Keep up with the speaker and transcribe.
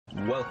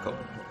Welcome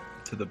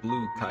to the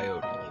Blue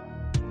Coyote.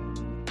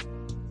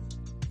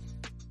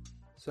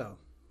 So,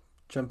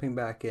 jumping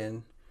back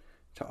in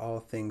to all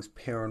things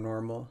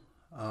paranormal,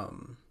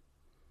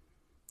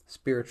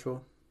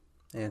 spiritual,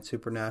 and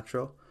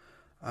supernatural,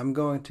 I'm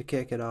going to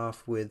kick it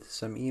off with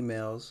some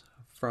emails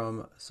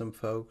from some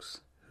folks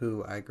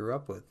who I grew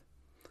up with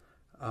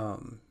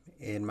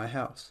in my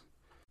house.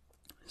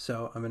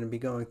 So I'm going to be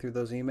going through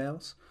those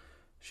emails,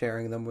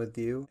 sharing them with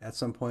you. At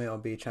some point, I'll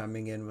be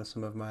chiming in with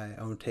some of my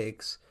own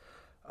takes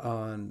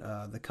on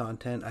the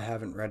content. I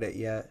haven't read it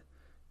yet.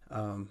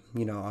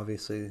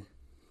 Obviously,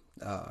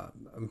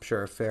 I'm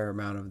sure a fair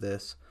amount of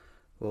this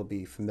will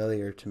be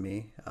familiar to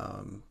me,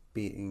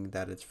 being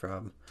that it's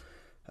from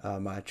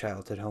my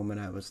childhood home when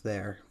I was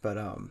there. But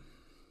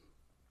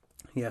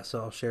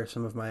so I'll share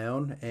some of my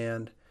own,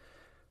 and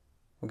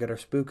we'll get our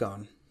spook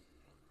on.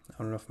 I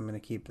don't know if I'm going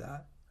to keep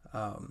that.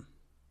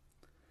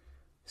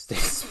 Stay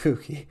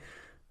spooky.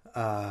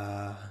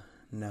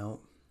 No.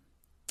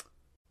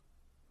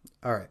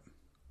 All right.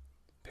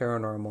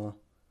 Paranormal,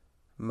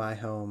 my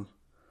home.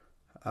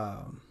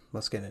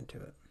 Let's get into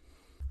it.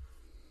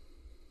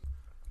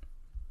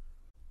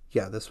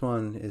 Yeah, this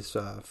one is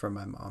from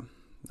my mom.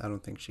 I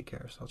don't think she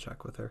cares. I'll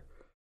check with her.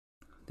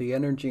 The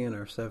energy in our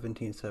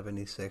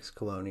 1776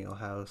 colonial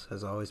house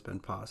has always been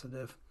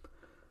positive.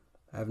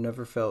 I've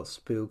never felt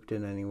spooked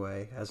in any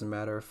way. As a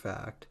matter of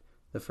fact,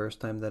 the first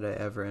time that I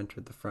ever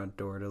entered the front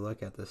door to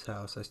look at this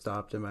house, I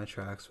stopped in my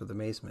tracks with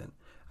amazement.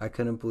 I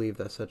couldn't believe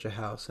that such a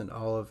house in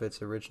all of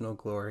its original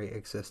glory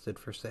existed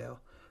for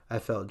sale. I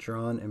felt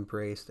drawn,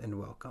 embraced, and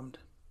welcomed.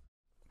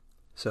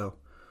 So,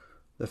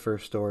 the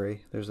first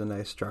story, there's a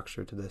nice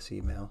structure to this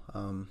email.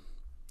 The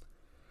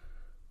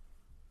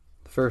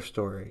first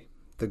story,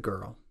 the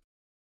girl.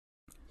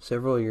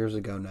 Several years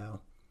ago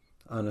now,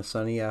 on a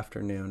sunny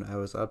afternoon, I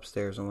was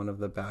upstairs in one of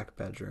the back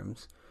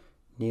bedrooms,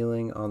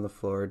 kneeling on the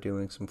floor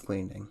doing some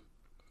cleaning.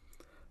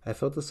 I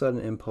felt a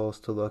sudden impulse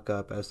to look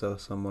up as though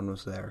someone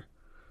was there.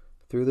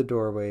 Through the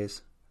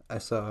doorways, I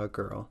saw a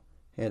girl,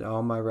 and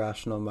all my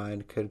rational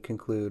mind could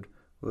conclude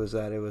was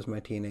that it was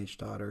my teenage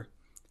daughter,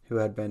 who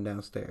had been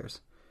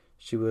downstairs.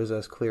 She was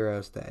as clear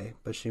as day,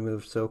 but she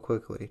moved so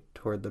quickly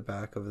toward the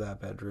back of that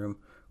bedroom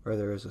where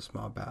there was a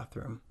small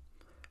bathroom.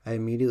 I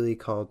immediately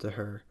called to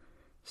her,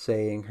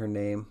 saying her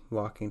name,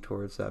 walking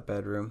towards that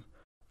bedroom.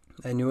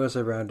 I knew as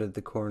I rounded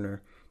the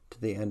corner to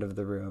the end of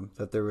the room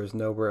that there was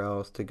nowhere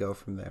else to go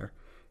from there.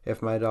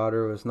 If my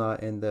daughter was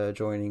not in the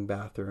adjoining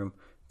bathroom,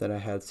 then I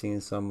had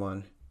seen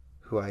someone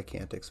who I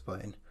can't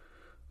explain.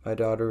 My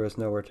daughter was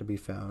nowhere to be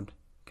found,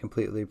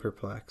 completely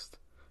perplexed.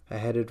 I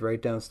headed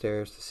right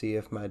downstairs to see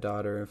if my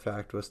daughter in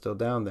fact was still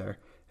down there,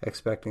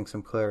 expecting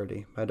some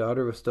clarity. My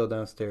daughter was still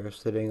downstairs,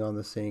 sitting on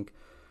the sink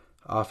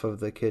off of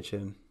the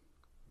kitchen,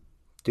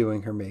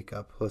 doing her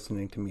makeup,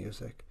 listening to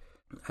music.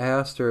 I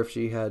asked her if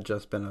she had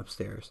just been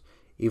upstairs,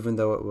 even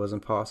though it was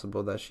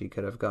impossible that she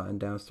could have gotten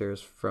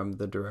downstairs from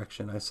the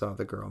direction I saw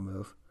the girl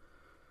move.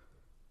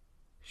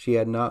 She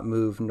had not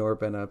moved nor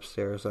been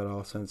upstairs at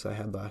all since I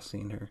had last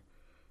seen her.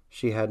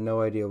 She had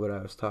no idea what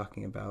I was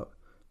talking about.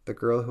 The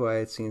girl who I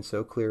had seen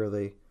so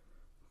clearly,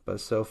 but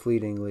so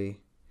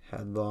fleetingly,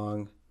 had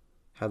long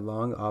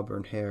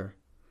auburn hair,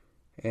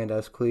 and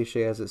as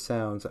cliche as it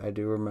sounds, I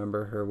do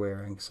remember her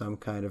wearing some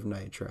kind of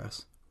night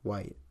dress,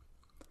 white.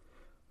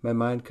 My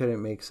mind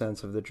couldn't make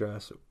sense of the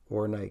dress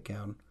or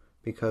nightgown,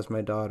 because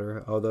my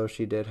daughter, although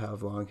she did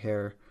have long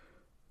hair,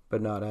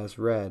 but not as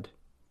red,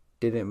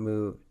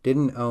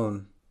 didn't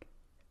own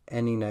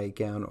any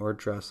nightgown or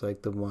dress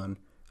like the one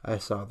I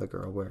saw the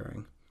girl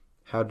wearing.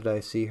 How did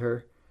I see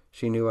her?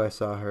 She knew I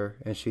saw her,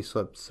 and she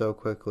slipped so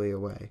quickly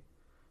away.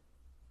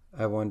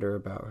 I wonder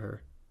about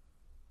her,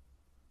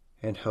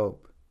 and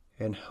hope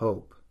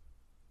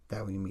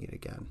that we meet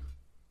again.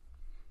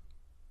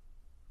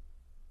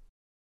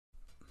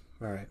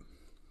 Alright.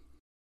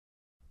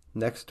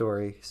 Next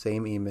story,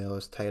 same email,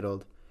 is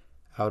titled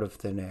Out of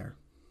Thin Air.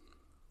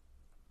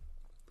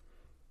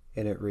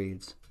 And it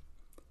reads,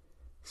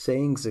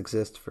 sayings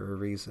exist for a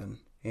reason,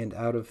 and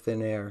out of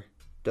thin air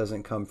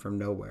doesn't come from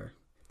nowhere.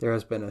 There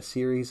has been a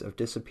series of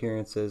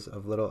disappearances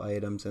of little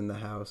items in the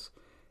house,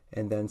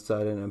 and then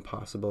sudden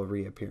impossible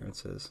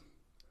reappearances.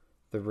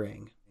 The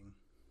ring.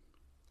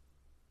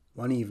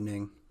 One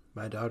evening,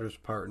 my daughter's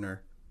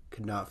partner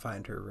could not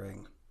find her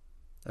ring.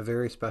 A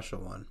very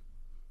special one.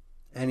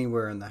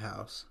 Anywhere in the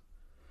house.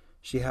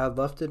 She had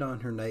left it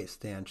on her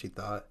nightstand, she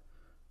thought,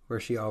 where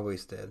she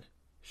always did.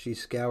 She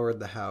scoured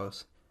the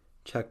house,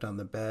 checked on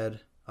the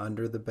bed,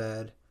 under the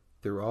bed,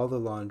 through all the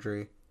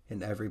laundry,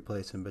 and every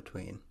place in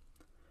between.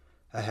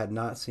 I had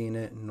not seen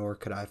it, nor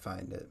could I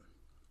find it.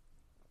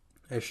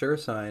 A sure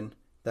sign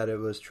that it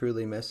was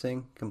truly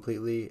missing,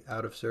 completely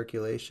out of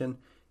circulation,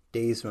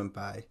 days went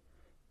by,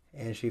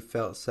 and she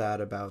felt sad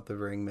about the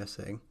ring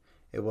missing.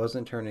 It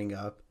wasn't turning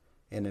up,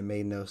 and it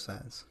made no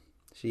sense.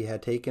 She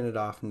had taken it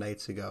off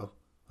nights ago,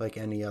 like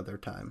any other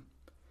time.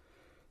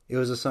 It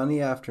was a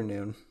sunny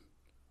afternoon,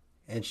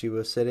 and she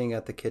was sitting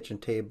at the kitchen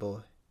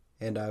table,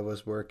 and I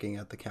was working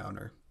at the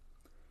counter.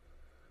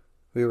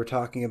 We were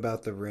talking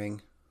about the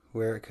ring,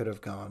 where it could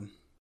have gone.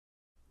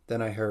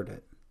 Then I heard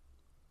it,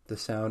 the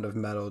sound of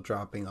metal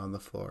dropping on the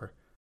floor,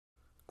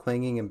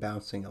 clanging and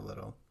bouncing a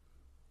little.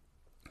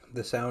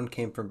 The sound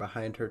came from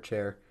behind her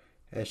chair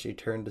as she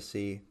turned to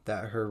see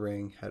that her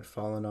ring had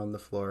fallen on the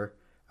floor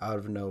out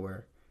of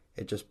nowhere.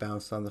 It just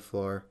bounced on the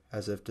floor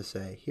as if to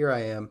say, "Here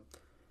I am."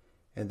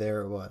 And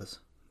there it was,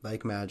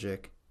 like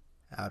magic,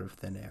 out of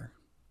thin air.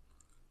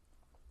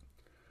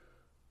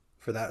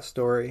 For that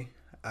story,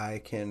 I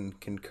can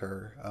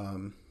concur.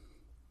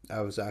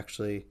 I was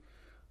actually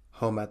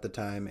home at the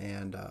time,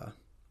 and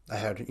I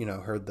had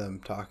heard them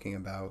talking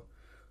about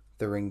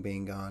the ring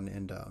being gone,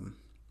 and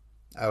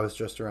I was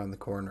just around the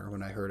corner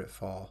when I heard it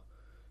fall.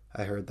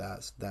 I heard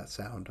that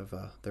sound of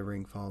the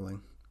ring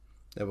falling.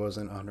 It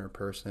wasn't on her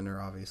person, or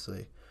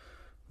obviously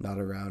not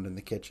around in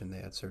the kitchen.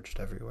 They had searched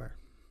everywhere.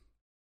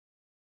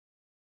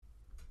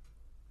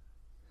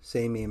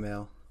 Same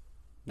email,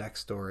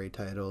 next story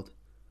titled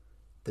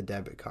 "The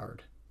Debit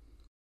Card."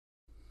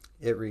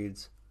 It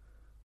reads,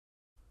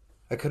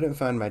 "I couldn't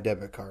find my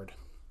debit card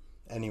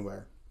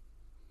anywhere.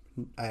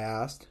 I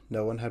asked,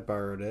 no one had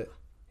borrowed it.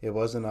 It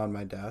wasn't on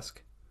my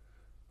desk,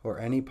 or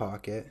any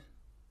pocket,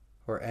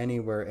 or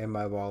anywhere in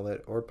my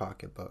wallet or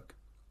pocketbook.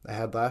 I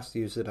had last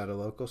used it at a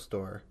local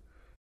store.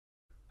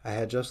 I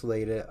had just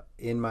laid it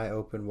in my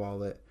open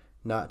wallet,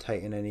 not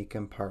tight in any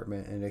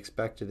compartment, and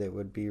expected it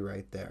would be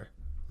right there,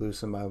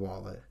 loose in my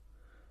wallet.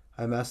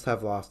 I must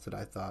have lost it,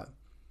 I thought,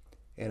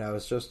 and I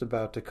was just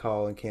about to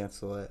call and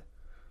cancel it.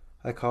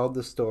 I called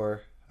the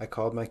store, I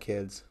called my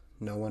kids.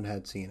 No one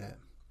had seen it.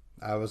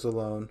 I was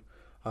alone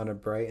on a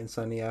bright and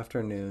sunny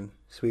afternoon,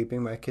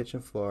 sweeping my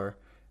kitchen floor,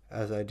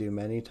 as I do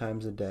many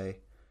times a day.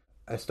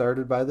 I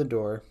started by the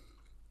door,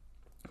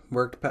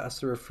 worked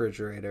past the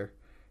refrigerator,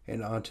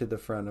 and onto the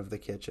front of the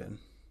kitchen.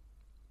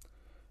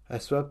 I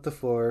swept the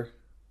floor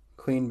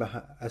clean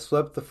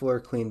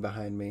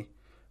behind me.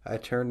 I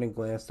turned and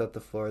glanced at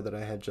the floor that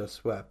I had just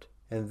swept,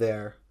 and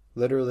there,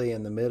 literally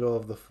in the middle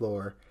of the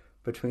floor,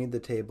 between the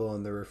table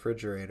and the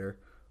refrigerator,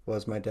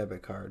 was my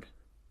debit card.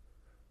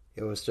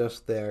 It was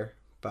just there,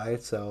 by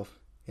itself,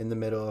 in the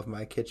middle of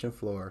my kitchen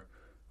floor,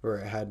 where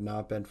it had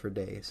not been for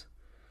days,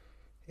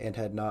 and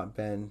had not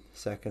been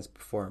seconds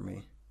before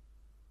me.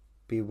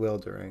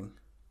 Bewildering.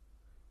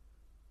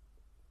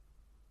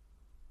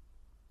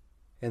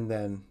 And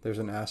then there's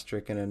an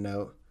asterisk and a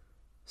note.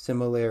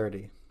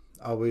 Similarity.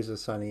 Always a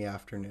sunny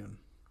afternoon.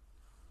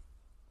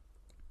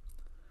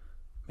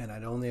 Man,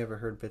 I'd only ever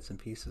heard bits and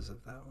pieces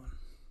of that one.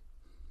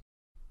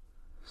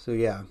 So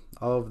yeah,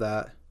 all of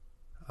that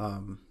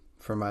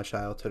from my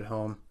childhood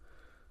home.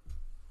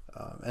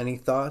 Any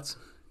thoughts?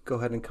 Go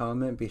ahead and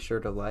comment. Be sure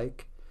to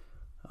like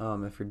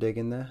if you're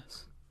digging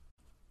this.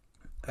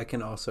 I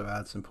can also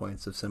add some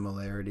points of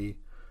similarity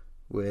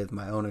with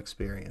my own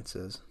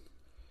experiences.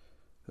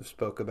 I've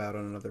spoke about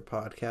on another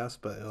podcast,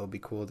 but it'll be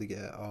cool to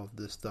get all of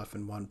this stuff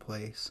in one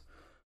place.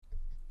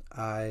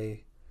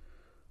 I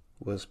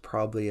was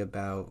probably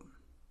about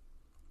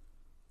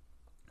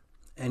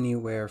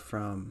anywhere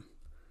from,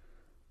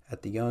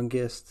 at the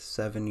youngest,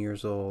 7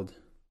 years old,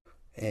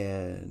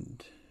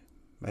 and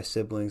my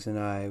siblings and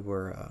I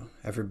were,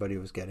 everybody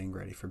was getting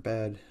ready for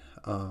bed.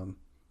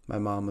 My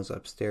mom was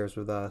upstairs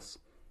with us,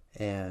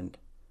 and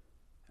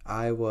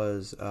I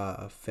was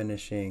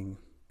finishing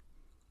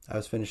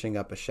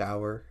up a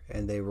shower,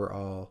 and they were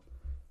all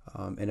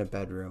in a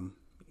bedroom,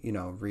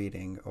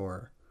 reading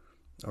or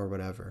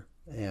whatever.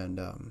 And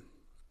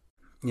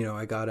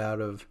I got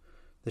out of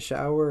the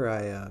shower.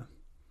 I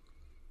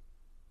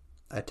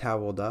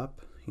toweled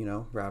up,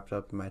 wrapped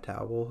up in my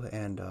towel,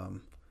 and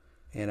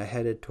I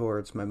headed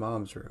towards my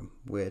mom's room,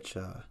 which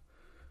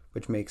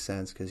makes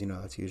sense because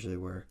that's usually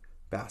where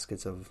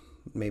baskets of,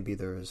 maybe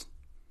there was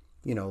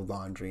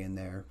laundry in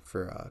there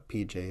for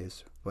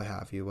PJs, what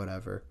have you,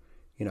 whatever,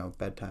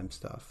 bedtime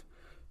stuff.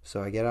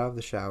 So I get out of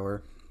the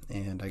shower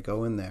and I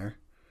go in there.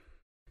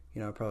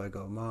 I probably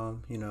go,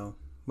 "Mom,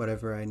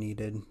 whatever I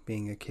needed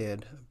being a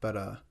kid."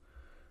 But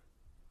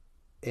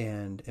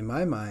and in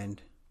my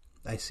mind,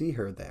 I see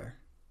her there.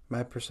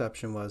 My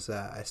perception was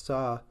that I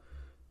saw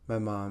my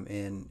mom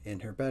in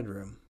her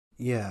bedroom.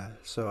 Yeah,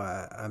 so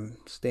I'm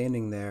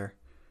standing there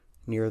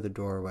near the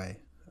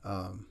doorway.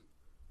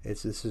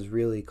 This is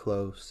really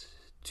close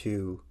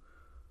to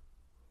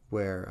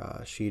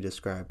where she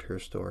described her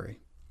story.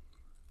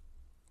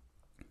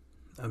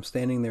 I'm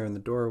standing there in the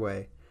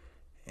doorway,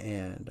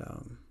 and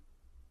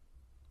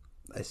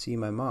I see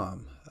my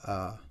mom.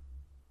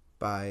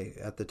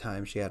 At the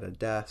time, she had a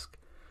desk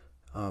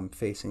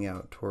facing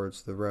out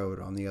towards the road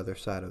on the other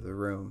side of the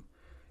room.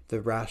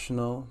 The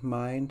rational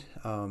mind,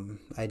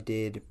 I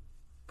did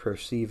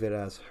perceive it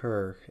as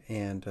her,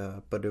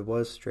 and but it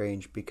was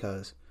strange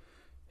because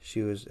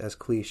she was, as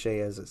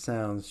cliche as it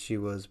sounds, she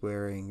was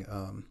wearing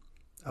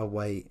a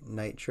white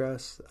night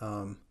dress.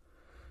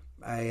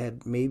 I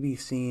had maybe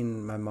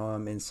seen my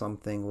mom in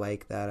something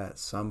like that at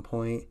some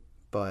point,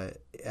 but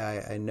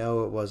I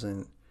know it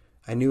wasn't.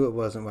 I knew it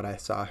wasn't what I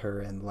saw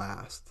her in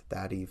last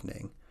that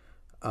evening.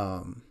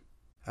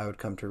 I would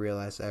come to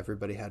realize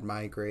everybody had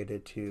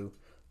migrated to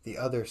the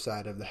other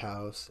side of the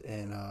house,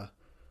 and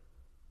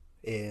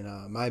in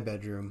my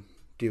bedroom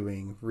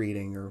doing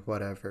reading or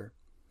whatever.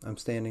 I'm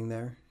standing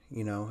there,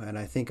 and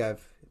I think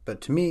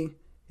but to me,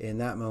 in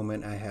that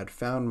moment, I had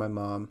found my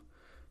mom.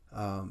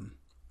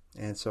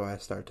 And so I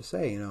start to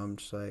say, I'm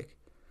just like,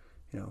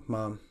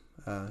 Mom,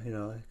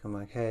 I'm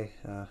like, hey,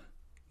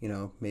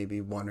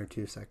 maybe 1 or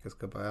 2 seconds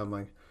go by. I'm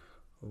like,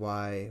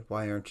 why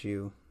aren't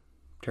you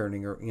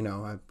turning her?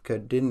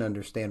 Didn't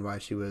understand why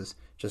she was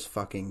just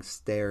fucking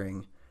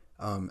staring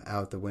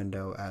out the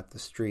window at the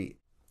street.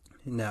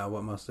 Now,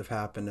 what must have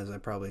happened is I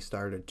probably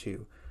started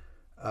to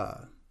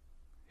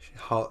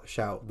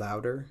shout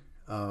louder,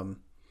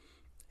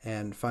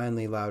 and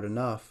finally loud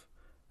enough,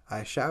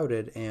 I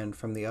shouted, and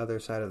from the other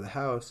side of the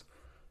house,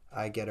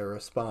 I get a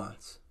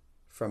response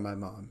from my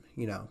mom.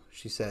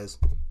 She says,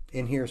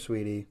 "In here,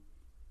 sweetie,"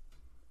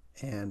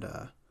 and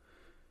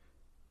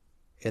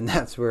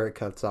that's where it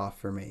cuts off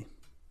for me.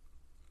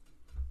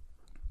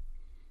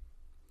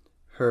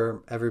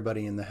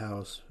 Everybody in the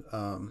house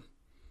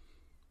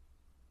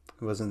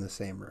was in the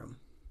same room.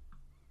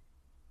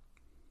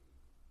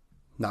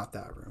 Not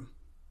that room.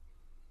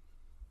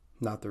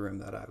 Not the room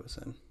that I was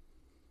in,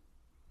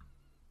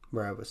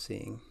 where I was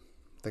seeing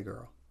the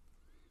girl.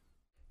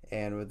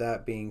 And with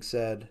that being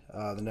said,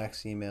 the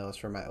next email is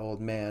from my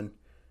old man.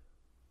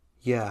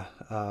 Yeah,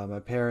 my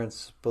parents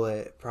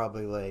split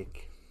probably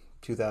like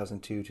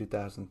 2002,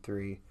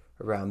 2003.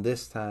 Around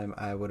this time,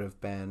 I would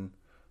have been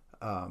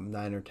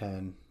 9 or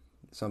 10,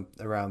 some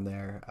around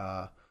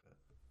there.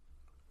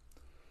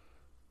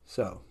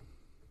 So,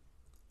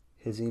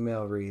 his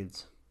email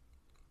reads,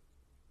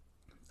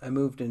 I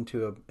moved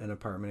into an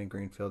apartment in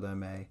Greenfield,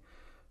 MA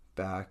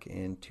back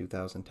in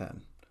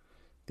 2010.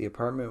 The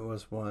apartment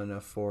was one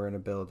of 4 in a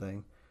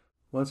building.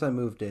 Once I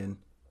moved in,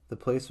 the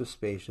place was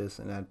spacious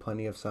and had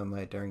plenty of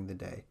sunlight during the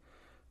day,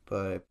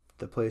 but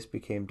the place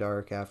became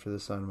dark after the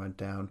sun went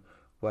down.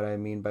 What I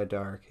mean by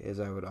dark is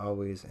I would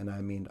always, and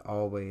I mean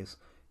always,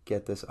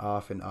 get this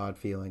off and odd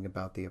feeling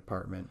about the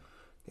apartment.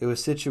 It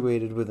was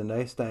situated with a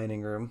nice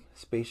dining room,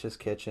 spacious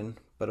kitchen,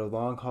 but a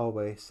long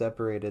hallway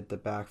separated the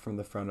back from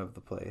the front of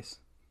the place.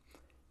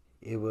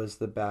 It was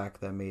the back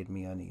that made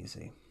me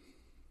uneasy.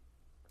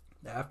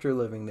 After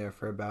living there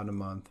for about a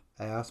month,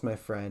 I asked my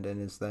friend and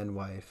his then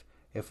wife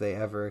if they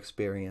ever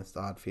experienced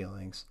odd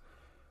feelings.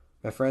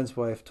 My friend's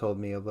wife told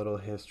me a little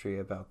history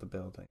about the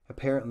building.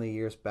 Apparently,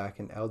 years back,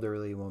 an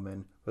elderly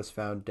woman was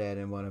found dead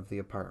in one of the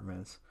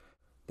apartments.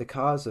 The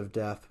cause of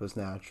death was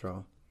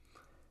natural,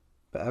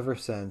 but ever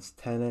since,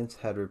 tenants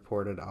had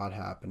reported odd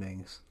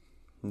happenings,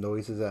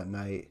 noises at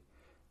night,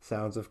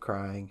 sounds of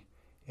crying,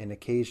 and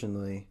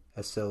occasionally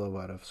a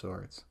silhouette of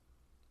sorts.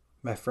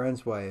 My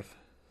friend's wife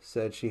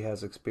said she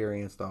has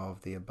experienced all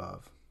of the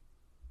above.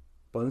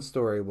 One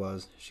story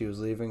was she was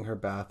leaving her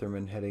bathroom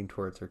and heading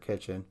towards her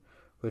kitchen,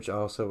 which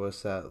also was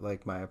set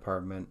like my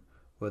apartment,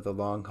 with a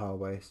long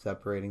hallway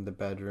separating the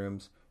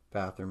bedrooms,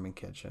 bathroom, and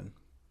kitchen.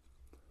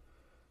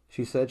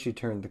 She said she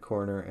turned the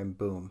corner and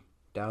boom,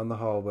 down the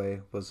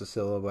hallway was the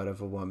silhouette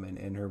of a woman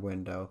in her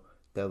window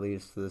that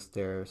leads to the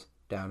stairs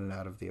down and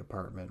out of the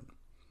apartment.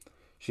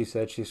 She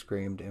said she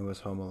screamed and was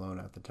home alone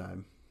at the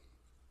time.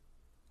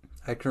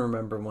 I can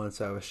remember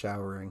once I was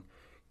showering,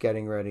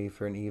 getting ready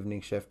for an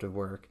evening shift of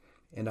work,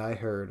 and I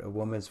heard a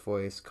woman's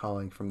voice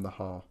calling from the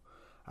hall.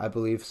 I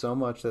believed so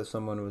much that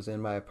someone was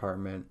in my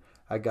apartment,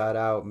 I got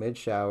out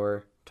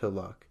mid-shower to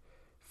look,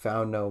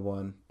 found no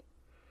one,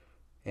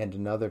 and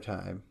another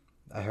time,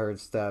 I heard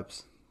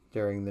steps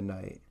during the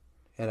night,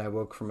 and I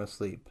woke from a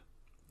sleep.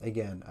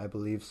 Again, I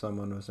believed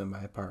someone was in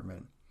my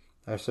apartment.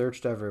 I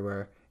searched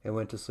everywhere and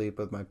went to sleep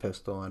with my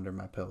pistol under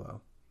my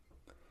pillow.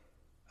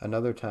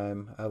 Another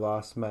time, I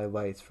lost my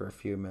lights for a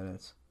few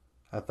minutes.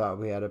 I thought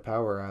we had a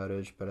power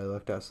outage, but I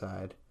looked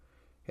outside,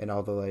 and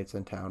all the lights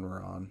in town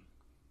were on.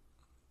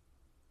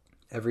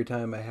 Every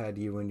time I had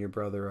you and your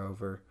brother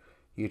over,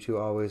 you two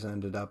always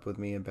ended up with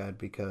me in bed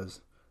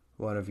because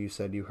one of you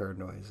said you heard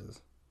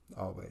noises.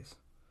 Always.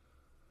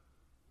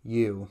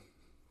 You,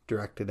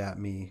 directed at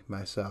me,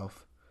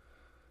 myself.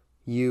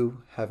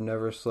 You have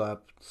never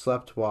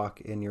slept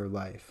walk in your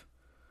life.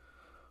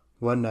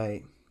 One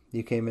night,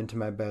 you came into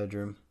my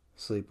bedroom,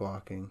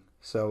 sleepwalking.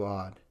 So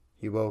odd.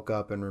 You woke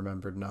up and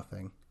remembered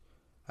nothing.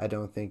 I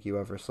don't think you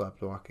ever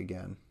slept walk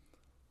again.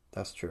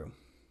 That's true.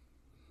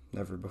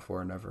 Never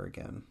before, never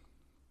again.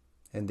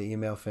 And the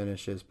email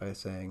finishes by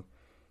saying,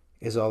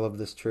 is all of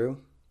this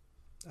true?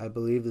 I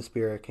believe the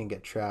spirit can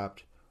get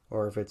trapped,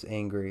 or if it's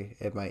angry,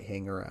 it might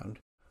hang around.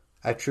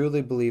 I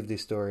truly believe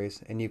these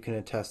stories, and you can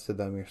attest to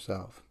them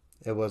yourself.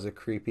 It was a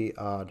creepy,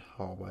 odd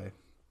hallway.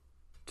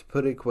 To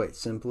put it quite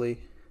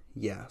simply,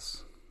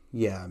 yes.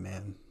 Yeah,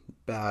 man.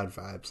 Bad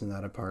vibes in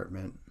that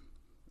apartment.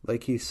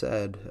 Like he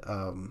said,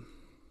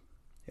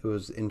 it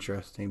was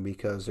interesting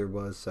because there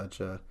was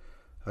such a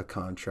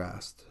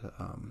contrast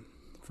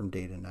from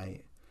day to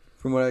night.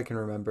 From what I can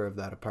remember of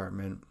that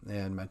apartment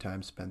and my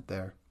time spent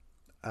there,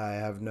 I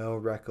have no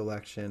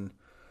recollection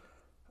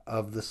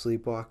of the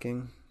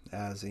sleepwalking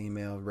as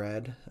email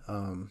read,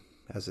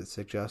 as it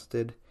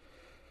suggested.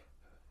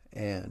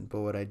 But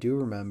what I do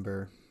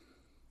remember,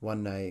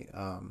 one night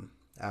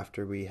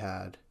after we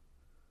had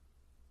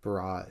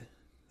brought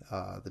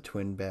the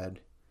twin bed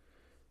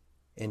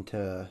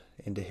into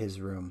his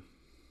room,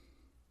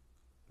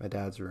 my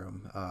dad's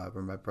room,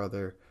 where my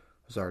brother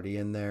was already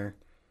in there,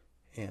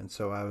 and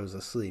so I was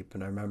asleep.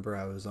 And I remember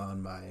I was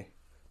on my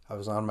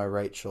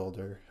right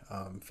shoulder,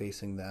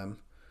 facing them,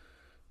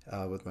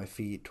 with my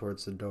feet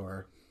towards the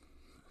door,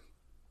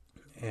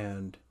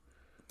 and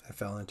I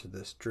fell into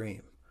this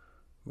dream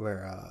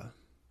where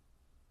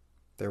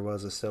there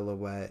was a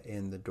silhouette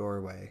in the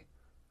doorway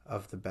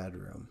of the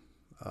bedroom.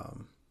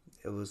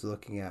 It was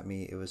looking at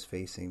me, it was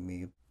facing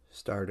me,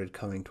 started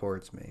coming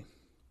towards me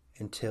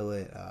until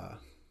it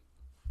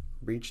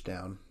reached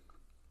down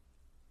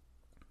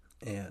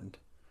and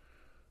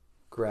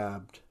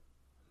grabbed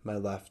my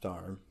left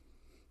arm.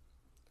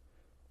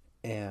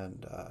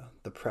 And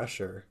the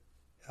pressure,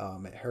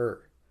 it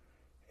hurt,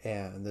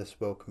 and this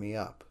woke me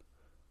up.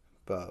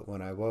 But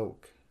when I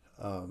woke,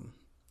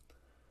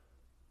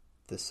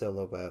 the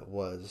silhouette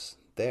was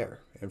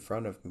there in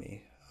front of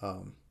me,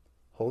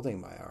 holding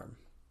my arm,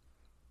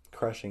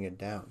 crushing it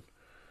down.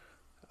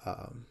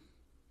 And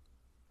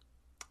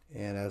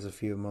as a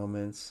few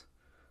moments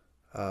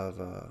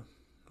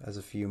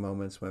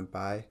went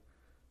by,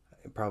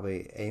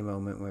 probably a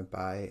moment went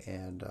by,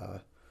 and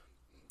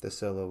the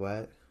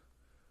silhouette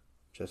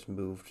just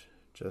moved,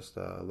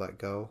 let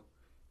go,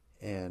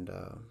 and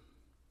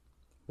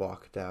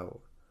walked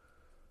out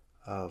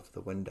of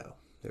the window.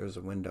 There was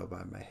a window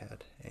by my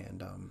head,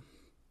 and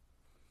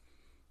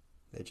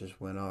it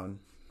just went on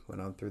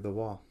through the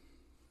wall.